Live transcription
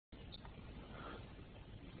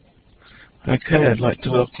Okay, I'd like to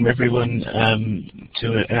welcome everyone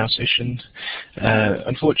to our session.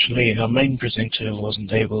 Unfortunately, our main presenter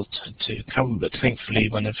wasn't able to come, but thankfully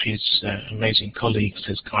one of his amazing colleagues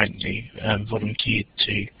has kindly volunteered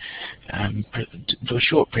to do a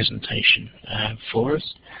short presentation for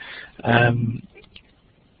us.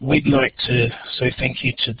 We'd like to say thank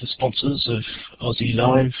you to the sponsors of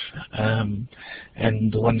OZeLIVE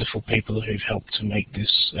and the wonderful people who've helped to make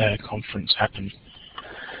this conference happen.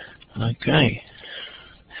 Okay.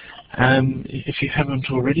 If you haven't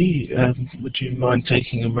already, would you mind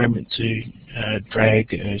taking a moment to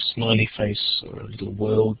drag a smiley face or a little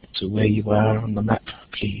world to where you are on the map,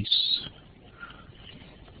 please?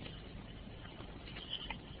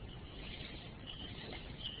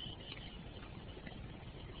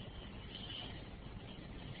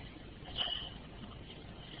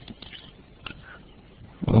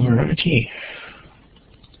 Alrighty.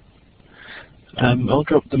 I'll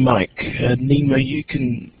drop the mic. Nima, you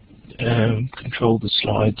can control the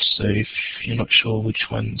slides, so if you're not sure which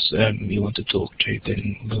ones you want to talk to,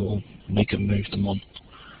 then we'll make them move them on.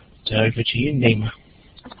 So over to you, Nima.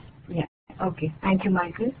 Yeah, okay. Thank you,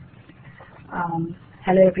 Michael.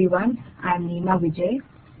 Hello, everyone. I'm Nima Vijay.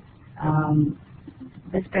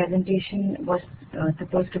 This presentation was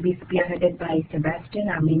supposed to be spearheaded by Sebastian,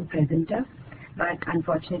 our main presenter, but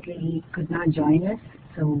unfortunately he could not join us.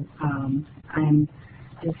 So I'm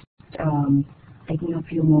just taking a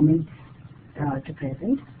few moments to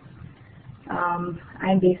present.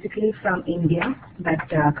 I'm basically from India, but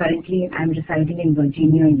currently I'm residing in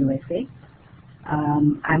Virginia, USA.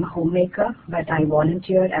 I'm a homemaker, but I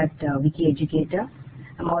volunteer at WikiEducator.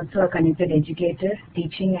 I'm also a connected educator,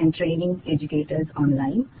 teaching and training educators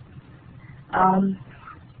online.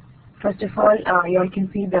 First of all, you all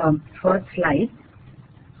can see the first slide.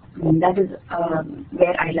 That is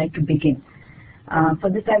where I like to begin. For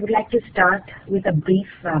this, I would like to start with a brief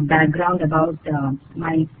background about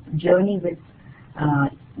my journey with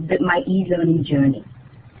my e-learning journey.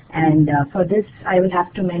 And for this, I will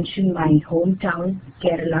have to mention my hometown,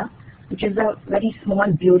 Kerala, which is a very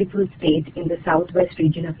small, beautiful state in the southwest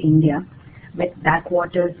region of India with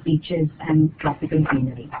backwaters, beaches, and tropical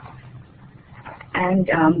greenery. And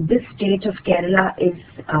this state of Kerala is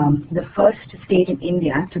the first state in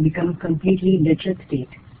India to become a completely literate state.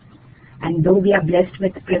 And though we are blessed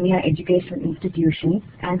with premier educational institutions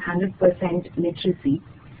and 100% literacy,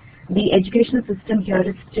 the educational system here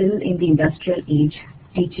is still in the industrial age,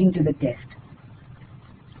 teaching to the test.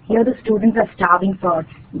 Here the students are starving for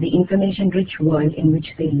the information-rich world in which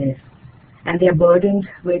they live, and they are burdened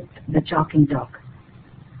with the chalk and talk.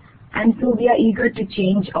 And so we are eager to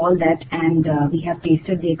change all that, and we have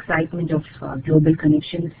tasted the excitement of global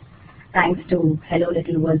connections thanks to Hello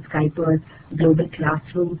Little World Skypers, Global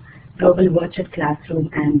Classroom, Global Virtual Classroom,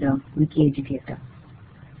 and WikiEducator.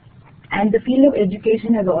 And the field of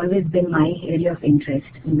education has always been my area of interest,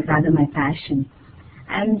 rather my passion.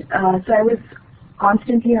 And so I was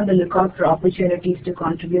constantly on the lookout for opportunities to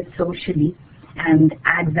contribute socially and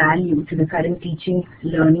add value to the current teaching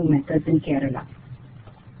learning methods in Kerala.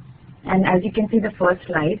 And as you can see the first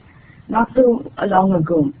slide, not so long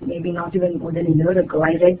ago, maybe not even more than a year ago,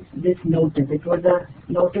 I read this notice. It was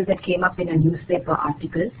a notice that came up in a newspaper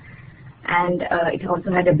article, and it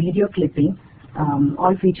also had a video clipping,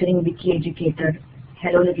 all featuring WikiEducator,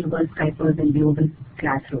 Hello Little World Skypers, and Global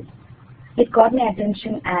Classroom. It caught my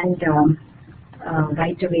attention, and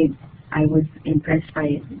right away I was impressed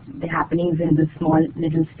by the happenings in this small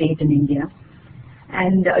little state in India.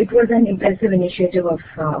 And it was an impressive initiative of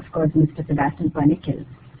course, Mr. Sebastian Panikal.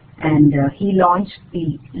 And he launched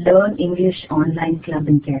the Learn English Online Club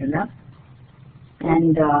in Kerala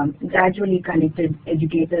and gradually connected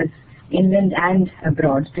educators inland and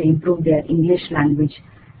abroad to improve their English language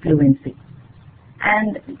fluency.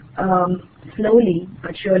 And slowly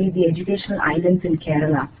but surely the educational islands in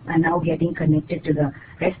Kerala are now getting connected to the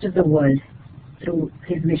rest of the world through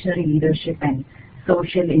his visionary leadership and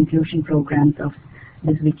social inclusion programs of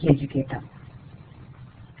this WikiEducator.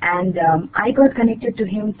 And I got connected to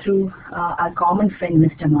him through our common friend,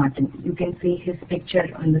 Mr. Martin. You can see his picture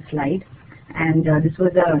on the slide. And this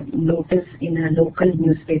was a notice in a local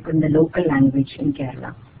newspaper in the local language in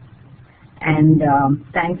Kerala. And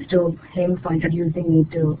thanks to him for introducing me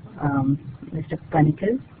to Mr.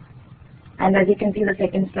 Panikal. And as you can see the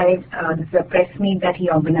second slide, this is a press meet that he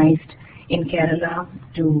organized in Kerala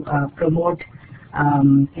to promote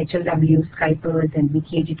HLW, Skypers, and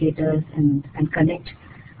WikiEducators and connect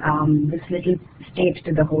this little state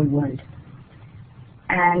to the whole world.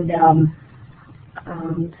 And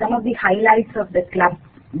some of the highlights of the club,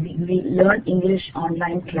 the Learn English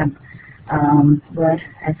Online Club, were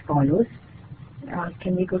as follows.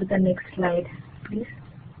 Can we go to the next slide, please?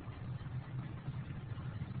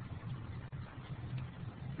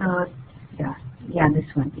 Yeah, this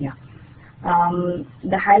one. Yeah.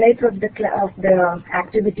 The highlights of the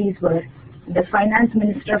activities were the Finance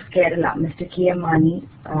Minister of Kerala, Mr. K.M. Mani.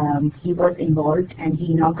 He was involved and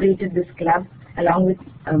he inaugurated this club along with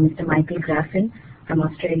Mr. Michael Graffin from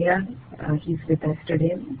Australia. He's with us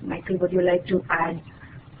today. Michael, would you like to add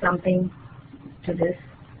something to this?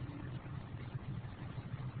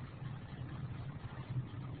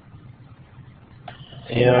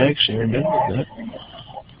 Yeah, I actually remember that.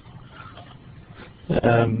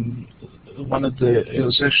 It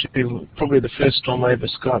was actually probably the first time I ever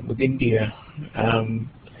Skyped with India.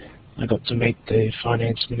 I got to meet the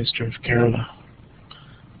Finance Minister of Kerala.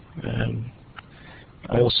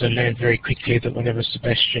 I also learned very quickly that whenever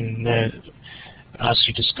Sebastian asks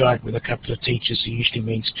you to Skype with a couple of teachers, he usually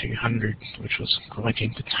means 200, which was quite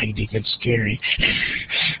entertaining and scary.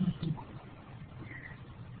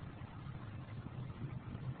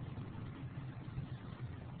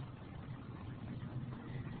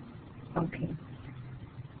 Okay.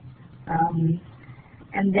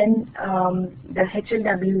 And then the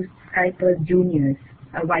HLW Skypers Juniors,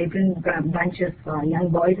 a vibrant bunch of young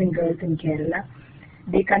boys and girls in Kerala.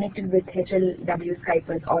 They connected with HLW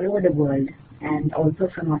Skypers all over the world and also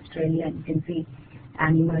from Australia. You can see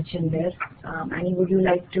Annie Merchant there. Annie, would you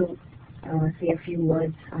like to say a few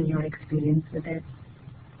words on your experience with it?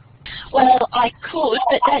 Well, I could,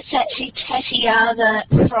 but that's actually Tatiana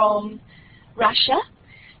from Russia.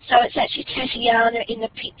 So it's actually Tatiana in the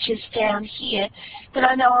pictures down here. But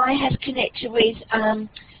I know I have connected with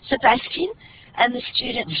Sebastian and the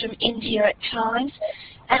students from India at times.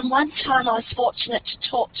 And one time I was fortunate to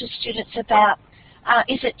talk to students about,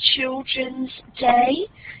 is it Children's Day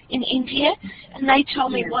in India? And they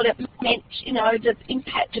told me what it meant, you know, the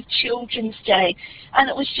impact of Children's Day. And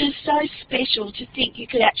it was just so special to think you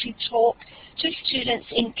could actually talk to students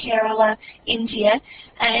in Kerala, India,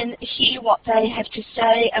 and hear what they have to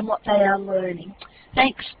say and what they are learning.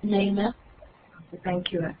 Thanks, Nima.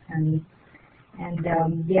 Thank you, Annie.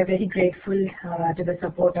 And we are very grateful to the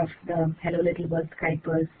support of the Hello Little World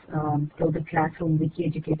Skypers, Global Classroom Wiki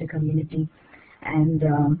Educator community. And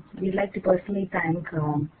we'd like to personally thank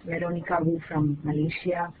Veronica Wu from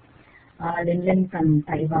Malaysia, Lin Lin from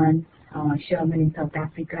Taiwan, Sherman in South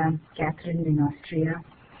Africa, Catherine in Austria,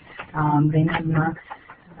 Reynard Marx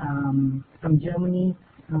from Germany,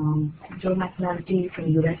 Joe McNulty from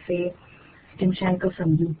USA, Tim Shanker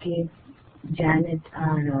from UK, Janet,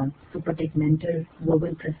 our Super Tech mentor,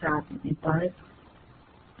 Gobal Prasad, Nepal,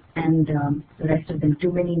 and the rest of them,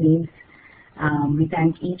 too many names. We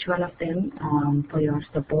thank each one of them for your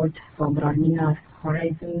support, for broadening our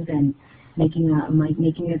horizons and making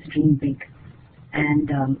us dream big.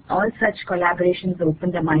 And all such collaborations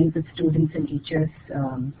open the minds of students and teachers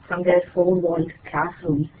from their four-walled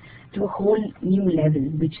classrooms to a whole new level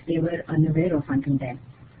which they were unaware of until then.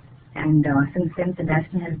 And since then,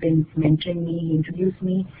 Sebastian has been mentoring me. He introduced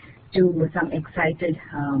me to some excited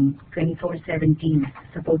 24/7 teams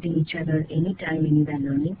supporting each other anytime, anywhere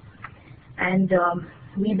learning. And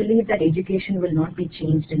we believe that education will not be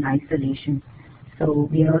changed in isolation. So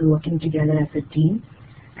we are all working together as a team,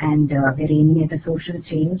 and we're aiming at a social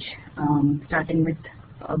change, starting with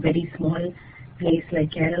a very small place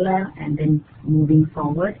like Kerala and then moving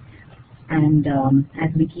forward. And as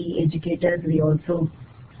Wiki educators, we also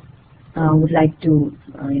would like to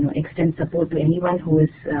extend support to anyone who is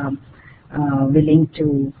willing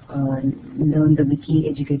to learn the Wiki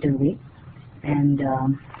educator way. And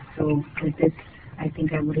so with this, I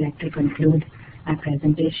think I would like to conclude my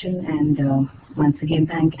presentation, and once again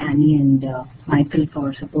thank Annie and Michael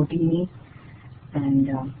for supporting me, and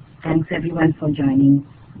thanks everyone for joining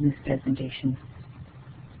this presentation.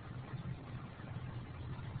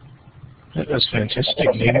 That was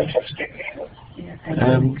fantastic, Nina.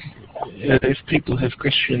 If people have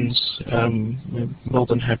questions, we're more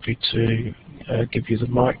than happy to give you the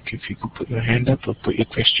mic. If you could put your hand up or put your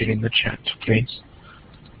question in the chat, please.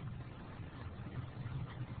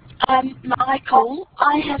 Michael,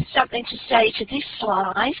 I have something to say to this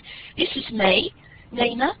slide. This is me,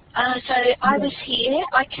 Nina. So I was here.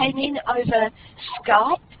 I came in over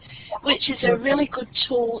Skype, which is a really good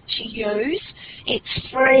tool to use. It's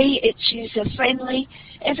free, it's user-friendly.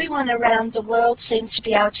 Everyone around the world seems to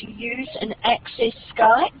be able to use and access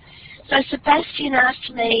Skype. So Sebastian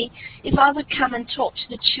asked me if I would come and talk to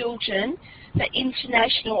the children for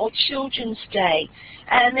International or Children's Day.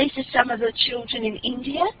 And these are some of the children in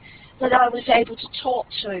India that I was able to talk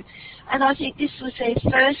to. And I think this was their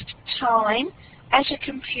first time at a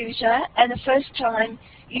computer, and the first time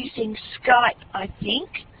using Skype, I think.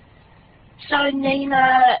 So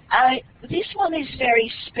Nima, this one is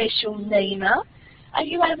very special, Nima. Are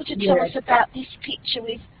you able to tell us about this picture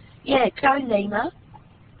with, go Nima.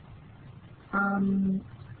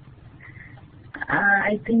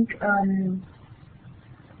 I think,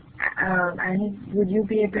 Annie, would you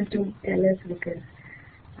be able to tell us, because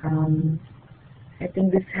I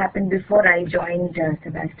think this happened before I joined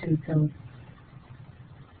Sebastian, so.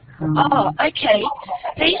 Oh, okay.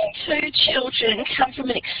 These two children come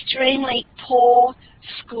from an extremely poor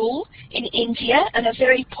school in India and a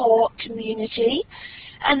very poor community,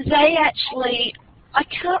 and they actually, I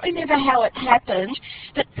can't remember how it happened,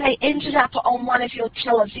 but they ended up on one of your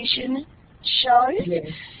television shows.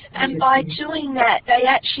 Yes. And by doing that, they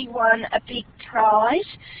actually won a big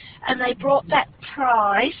prize, and they brought that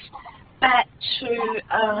prize back to,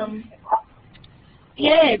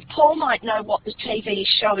 Paul might know what the TV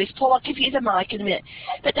show is. Paul, I'll give you the mic in a minute.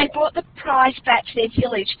 But they brought the prize back to their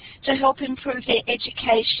village to help improve their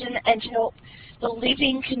education and to help the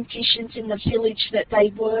living conditions in the village that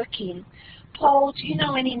they work in. Paul, do you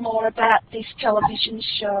know any more about this television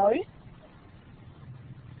show?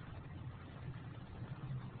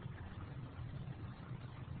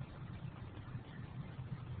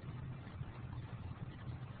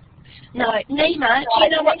 No. Nima, do you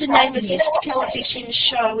know what the name of this television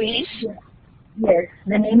show is? Yes,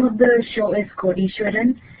 the name of the show is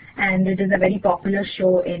Kodishwaran, and it is a very popular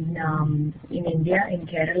show in India, in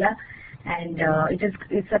Kerala, and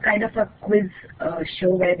it's a kind of a quiz show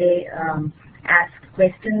where they ask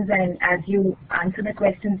questions, and as you answer the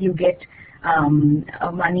questions, you get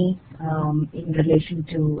money in relation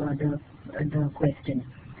to the question.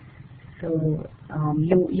 So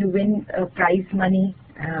you win prize money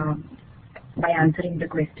by answering the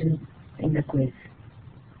question in the quiz.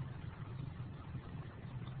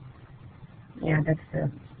 Yeah,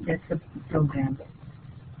 that's the program.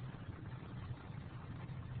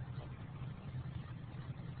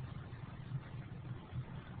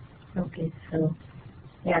 Okay, so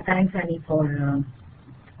thanks Annie for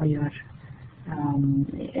your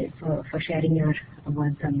for sharing your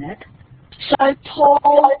words on that. So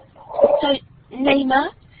Paul, Nima,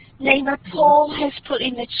 Paul has put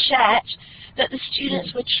in the chat that the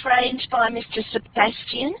students were trained by Mr.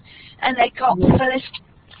 Sebastian and they got first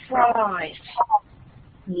prize.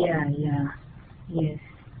 Yes.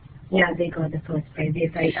 Yeah, they got the first prize.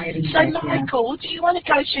 Yes, I read that. So Michael, do you want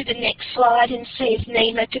to go through the next slide and see if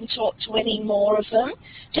Nima can talk to any more of them?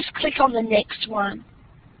 Just click on the next one.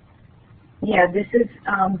 Yeah, this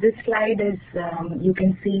slide is, you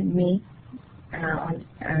can see me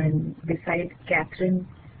beside Catherine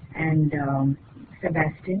and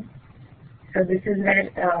Sebastian. So this is where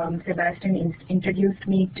Sebastian introduced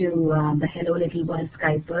me to the Hello Little World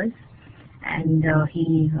Skypers, and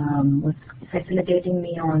he was facilitating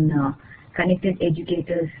me on Connected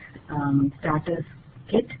Educators Starters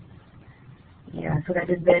Kit. Yeah, so that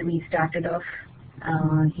is where we started off.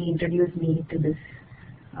 He introduced me to this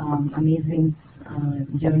amazing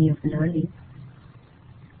journey of learning.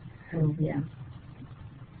 So yeah.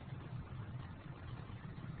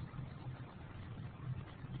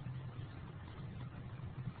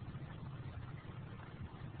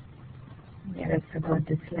 Yeah, that's about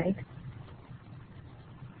this slide.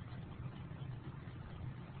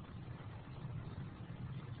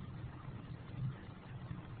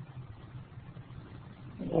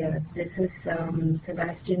 Yeah, this is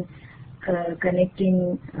Sebastian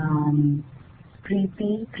connecting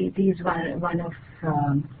Preeti. Preeti is one of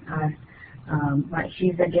our,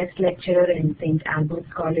 she's a guest lecturer in St.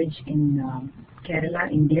 Albert's College in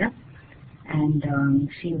Kerala, India. And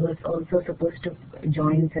she was also supposed to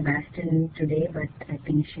join Sebastian today, but I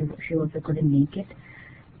think she also couldn't make it.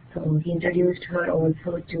 So he introduced her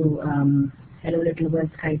also to Hello Little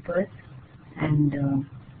World Skypers, and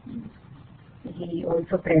he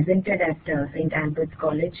also presented at St. Albert's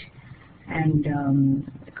College and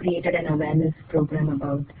created an awareness program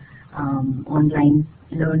about online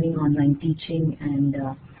learning, online teaching, and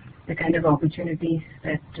the kind of opportunities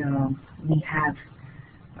that we have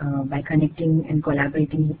by connecting and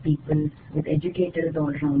collaborating with people, with educators all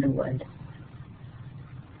around the world.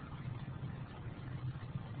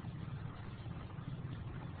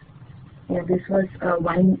 Yeah, this was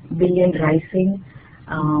 1 billion rising,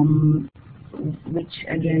 which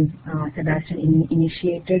again Sebastian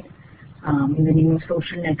initiated in the name of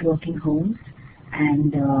social networking homes,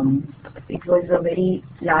 and it was a very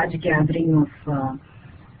large gathering of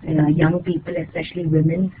young people, especially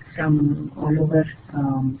women from all over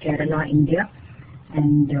Kerala, India,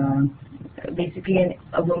 and basically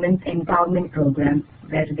a women's empowerment program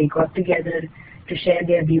where they got together to share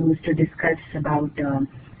their views, to discuss about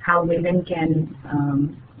how women can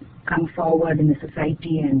come forward in the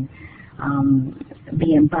society and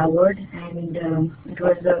be empowered. And it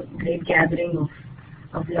was a great gathering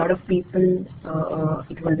of a lot of people.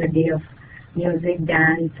 It was a day of music,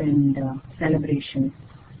 dance, and celebration.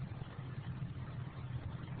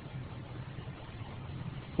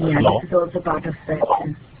 Yeah, Hello? this is also part of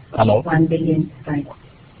that Hello? 1 billion site.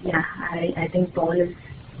 Yeah, I think Paul is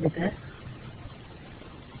with us.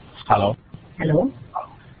 Hello? Hello?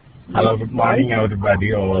 Hello, good morning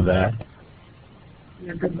everybody over there.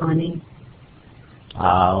 Yeah, good morning.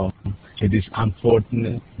 It is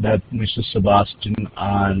unfortunate that Mr. Sebastian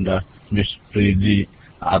and Ms. Preeti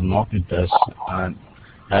are not with us, and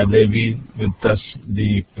had they been with us,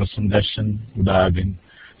 the presentation would have been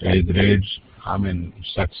a great,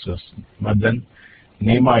 success. But then,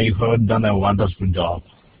 Nima, you have done a wonderful job,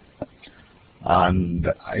 and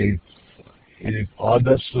if all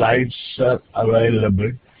the slides are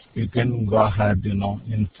available, you can go ahead.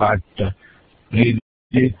 In fact,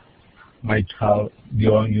 Preeti might have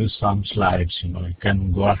given you some slides. You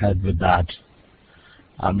can go ahead with that.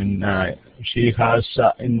 She has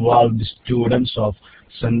involved the students of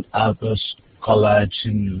St. Albert's College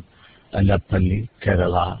in Alappalli,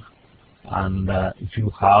 Kerala. And if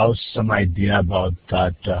you have some idea about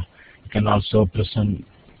that, you can also present.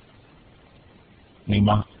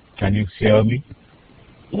 Nima, can you hear me?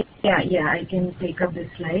 Yeah, I can take up this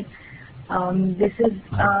slide. This is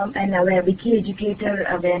an Wiki Educator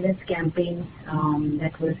awareness campaign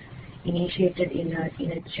that was initiated in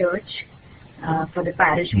a church for the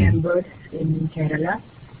parish members in Kerala.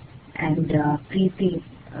 And Preeti,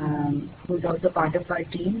 who's also part of our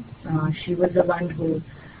team, she was the one who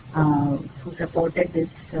supported this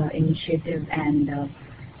initiative, and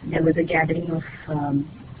there was a gathering of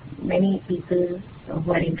many people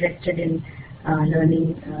who are interested in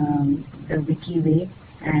learning the Wiki way,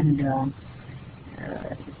 and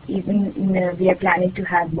even we are planning to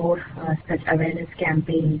have more such awareness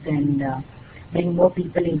campaigns and bring more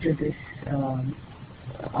people into this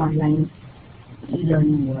online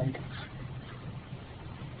e-learning world.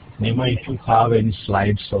 Nima, if you have any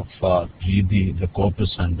slides of Preeti, the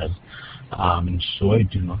co-presenter, show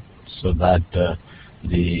it, so that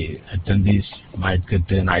the attendees might get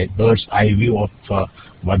a bird's eye view of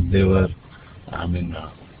what they were, having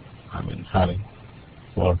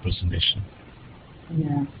for presentation.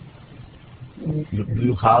 Yeah. Yes. Do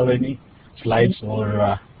you have any slides,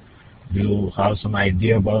 or do you have some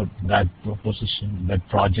idea about that proposition, that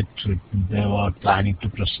project they were planning to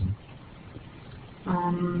present?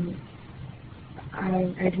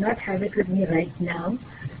 I do not have it with me right now,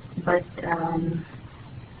 but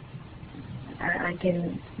I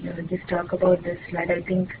can just talk about this slide. I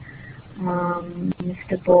think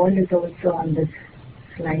Mr. Paul is also on this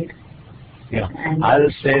slide. Yeah, And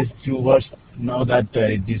I'll say a few words now that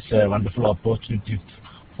it is a wonderful opportunity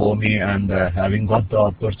for me, and having got the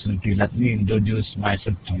opportunity, let me introduce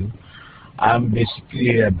myself to you. I'm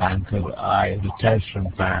basically a banker. I retired from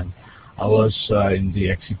bank. I was in the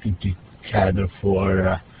executive cadre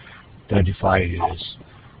for 35 years,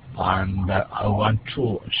 and I want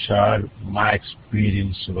to share my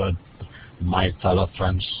experience with my fellow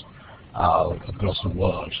friends across the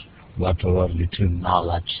world, whatever little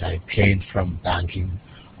knowledge I gained from banking,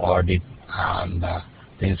 audit, and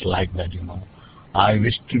things like that. I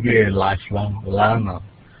wish to be a lifelong learner.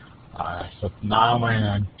 So now I'm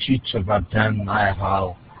a teacher, but then I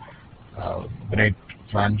have great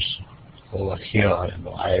friends over here.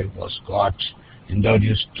 I got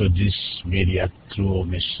introduced to this media through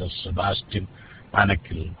Mr. Sebastian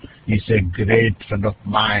Panakil. He's a great friend of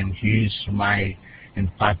mine. He's my, in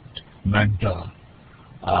fact, mentor.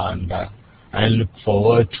 And I look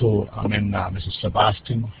forward to, Mr.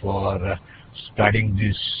 Sebastian for spreading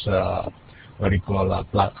this,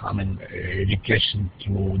 education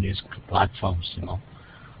through these platforms,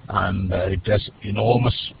 And it has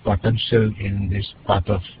enormous potential in this part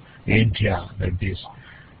of India, that is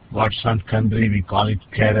Godson country, we call it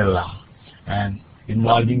Kerala, and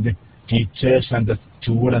involving the teachers and the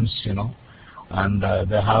students, and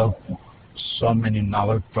they have so many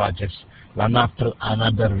novel projects, one after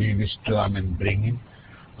another we wish to bring in,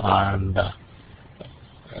 and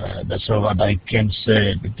that's what I can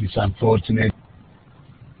say. It is unfortunate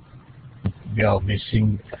we are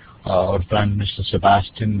missing our friend Mr.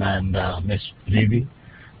 Sebastian and Ms. Preeti.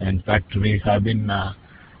 In fact, we have been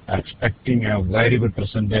expecting a very good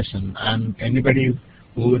presentation, and anybody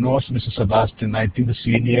who knows Mr. Sebastian, I think the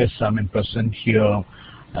seniors present here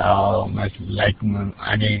Like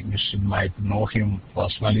any Muslim might know him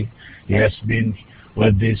personally. He has been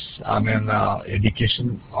with this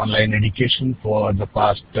education, online education for the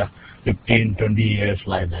past 15-20 years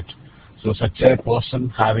like that. So such a person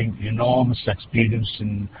having enormous experience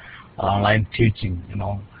in online teaching,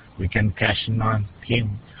 we can cash in on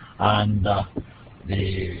him. And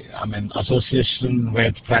the association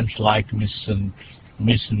with friends like Miss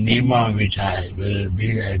Nima Vijay will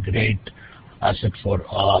be a great asset for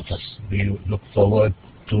all of us. We look forward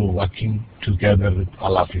to working together with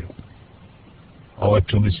all of you. Over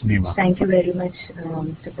to Miss Nima. Thank you very much,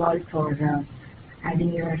 Mr. Paul, for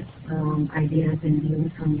adding your ideas and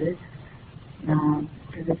views on this.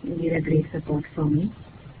 This is indeed a great support for me.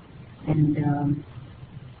 And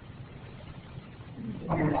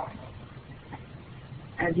yeah,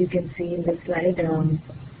 as you can see in the slide,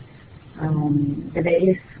 the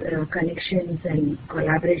various connections and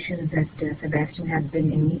collaborations that Sebastian has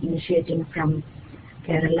been initiating from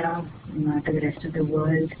Kerala to the rest of the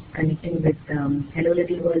world, connecting with Hello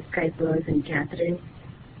Little World Skypers and Catherine.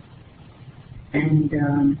 And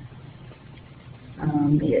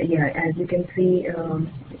yeah, as you can see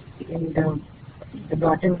in the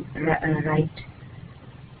bottom right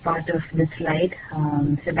part of the slide,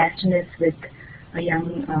 Sebastian is with a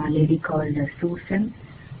young lady called Susan.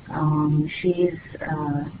 She is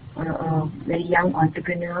a very young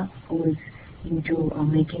entrepreneur who is into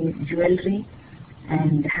making jewelry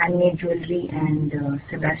and handmade jewelry, and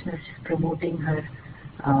Sebastian is promoting her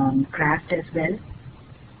craft as well.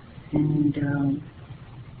 And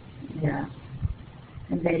yeah,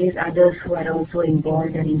 and various others who are also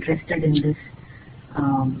involved and interested in this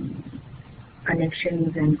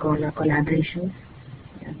connections and collaborations.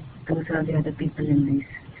 Yeah, those are the other people in these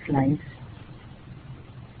slides.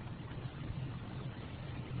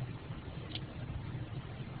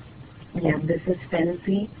 Yeah, this is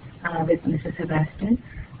Fancy with Mrs. Sebastian,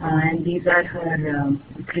 and these are her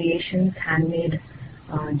creations, handmade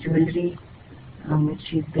jewelry which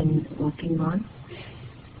she's been working on.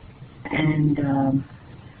 And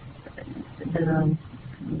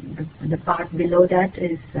the part below that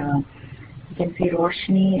is you can see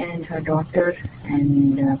Roshni and her daughter,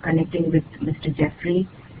 and connecting with Mr. Jeffrey.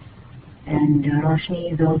 And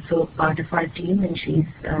Roshni is also part of our team, and she's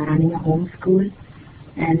running a home school.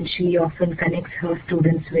 And she often connects her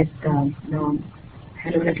students with the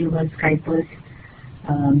Hello Little World Skypers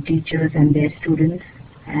teachers and their students,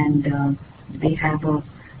 and they have a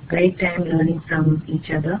great time learning from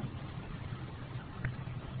each other.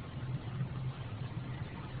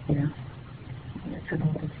 Yeah, that's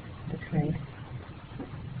about it. That's right.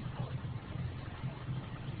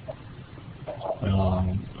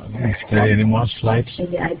 Is there any more slides?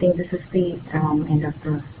 Yeah, I think this is the end of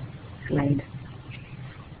the slide.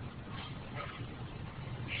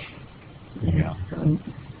 Yeah. So,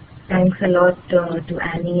 thanks a lot to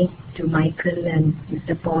Annie, to Michael, and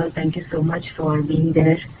Mr. Paul. Thank you so much for being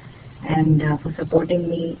there and for supporting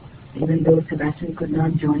me, even though Sebastian could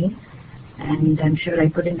not join. And I'm sure I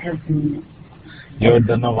couldn't have been. You have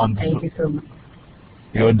done a wonderful. Thank you so much.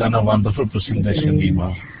 You have done a wonderful presentation,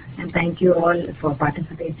 Nima. And thank you all for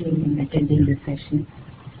participating and attending this session.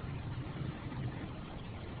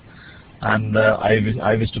 And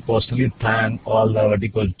I wish to personally thank all the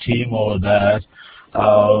vertical team over there,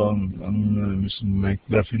 Mr.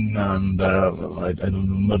 McGriffin and I don't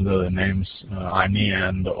remember the names, Annie,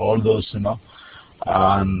 and all those, and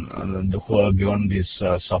who have given this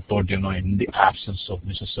support, in the absence of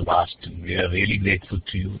Mr. Sebastian. We are really grateful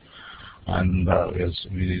to you, and we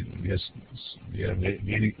are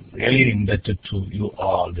really indebted to you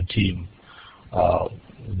all, the team.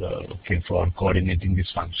 For coordinating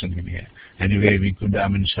this function in here. Anyway, we could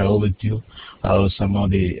share with you some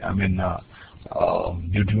of the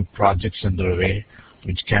beautiful projects underway,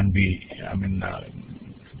 which can be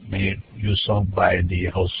made use of by the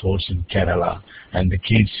households in Kerala, and the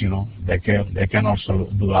kids. They can also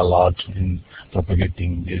do a lot in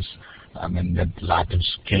propagating this that latter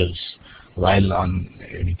skills while on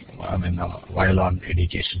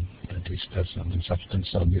education. That is the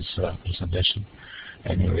substance of this presentation.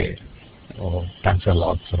 Anyway, thanks a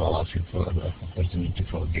lot for all of you for the opportunity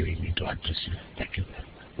for giving me to address you. Thank you.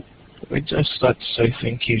 We'd just like to say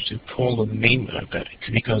thank you to Paul and Nima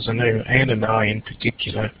because I know Anne and I in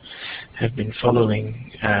particular have been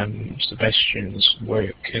following Sebastian's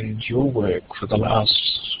work and your work for the last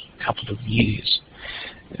couple of years.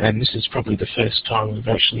 And this is probably the first time we've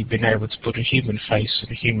actually been able to put a human face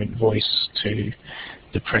and a human voice to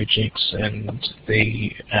the projects and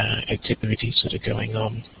the activities that are going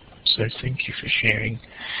on. So thank you for sharing.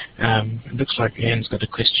 It looks like Anne's got a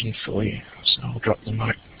question for you, so I'll drop the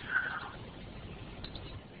mic.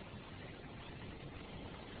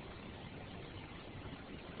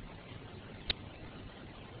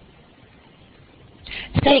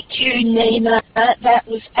 Thank you, Nima. That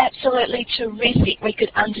was absolutely terrific. We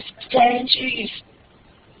could understand you. You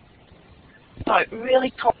spoke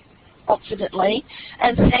really confidently.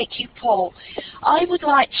 And thank you, Paul. I would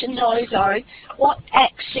like to know, though, what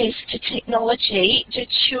access to technology do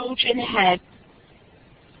children have?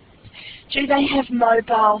 Do they have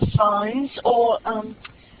mobile phones or,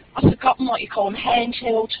 I've forgotten what you call them,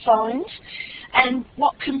 handheld phones? And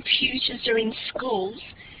what computers are in schools?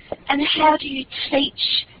 And how do you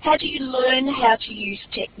teach, how do you learn how to use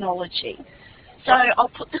technology? So I'll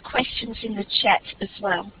put the questions in the chat as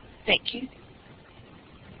well. Thank you.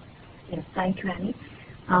 Yes, thank you, Annie.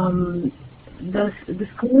 The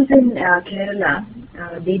schools in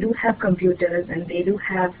Kerala, they do have computers, and they do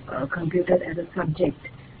have computers as a subject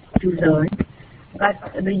to learn, but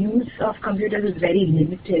the use of computers is very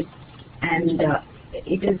limited, and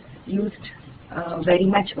it is used very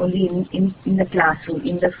much only in the classroom,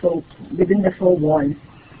 within the four walls.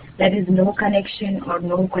 There is no connection or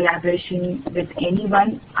no collaboration with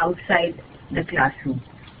anyone outside the classroom.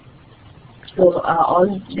 So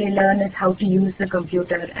all they learn is how to use the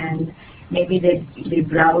computer, and maybe they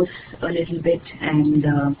browse a little bit and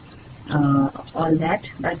all that,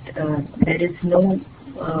 but there is no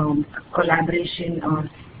collaboration, or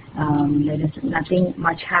there is nothing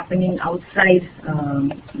much happening outside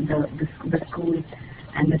the school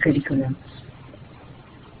and the curriculum.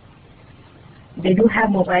 They do have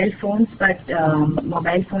mobile phones, but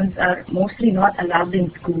mobile phones are mostly not allowed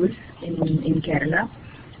in schools in Kerala.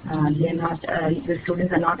 They're not. The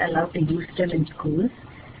students are not allowed to use them in schools.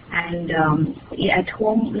 And at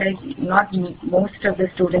home, like not most of the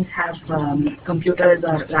students have computers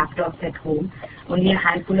or laptops at home. Only a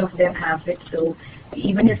handful of them have it. So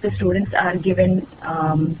even if the students are given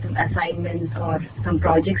some assignments or some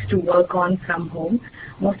projects to work on from home,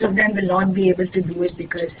 most of them will not be able to do it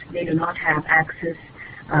because they do not have access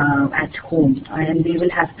at home, and they will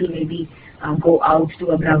have to maybe go out to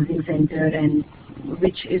a browsing center, and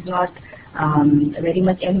which is not very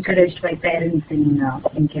much encouraged by parents in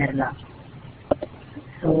Kerala.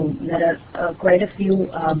 So there are quite a few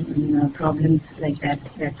problems like that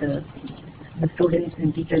the students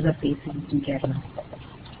and teachers are facing in Kerala.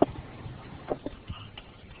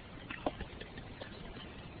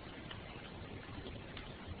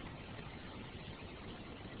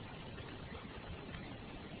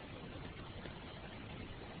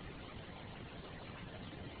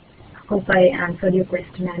 Hope I answered your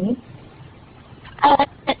question, Annie.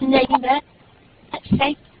 Nina,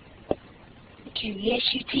 thank you. Yes,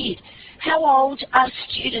 you did. How old are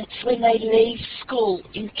students when they leave school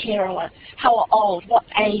in Kerala? How old? What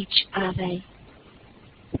age are they?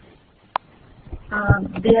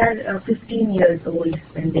 They are 15 years old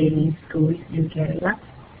when they leave school in Kerala.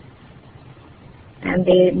 And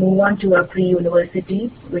they move on to a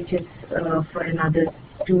pre-university, which is for another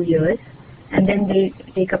 2 years. And then they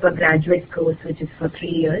take up a graduate course, which is for 3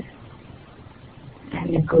 years.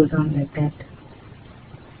 And it goes on like that.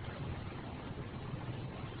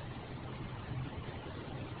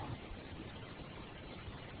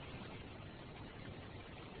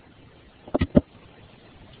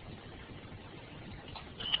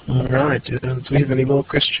 All right. Do we have any more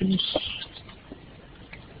questions?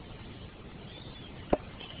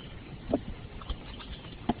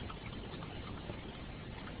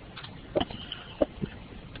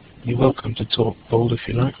 You're welcome to talk, Paul, if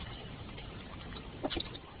you like.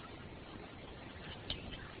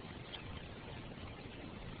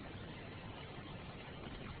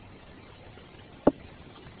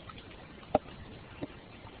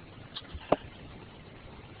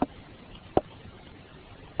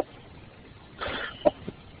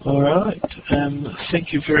 All right.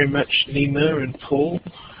 Thank you very much, Nima and Paul,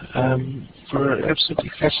 for an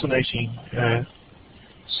absolutely fascinating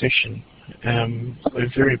session. We're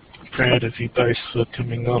very proud of you both for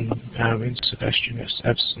coming on in Sebastian's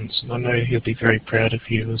absence, and I know he'll be very proud of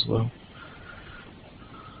you as well.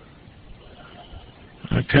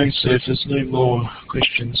 Okay, so if there's no more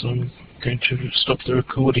questions, I'm going to stop the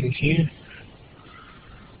recording here.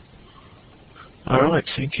 All right,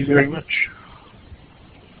 thank you very much.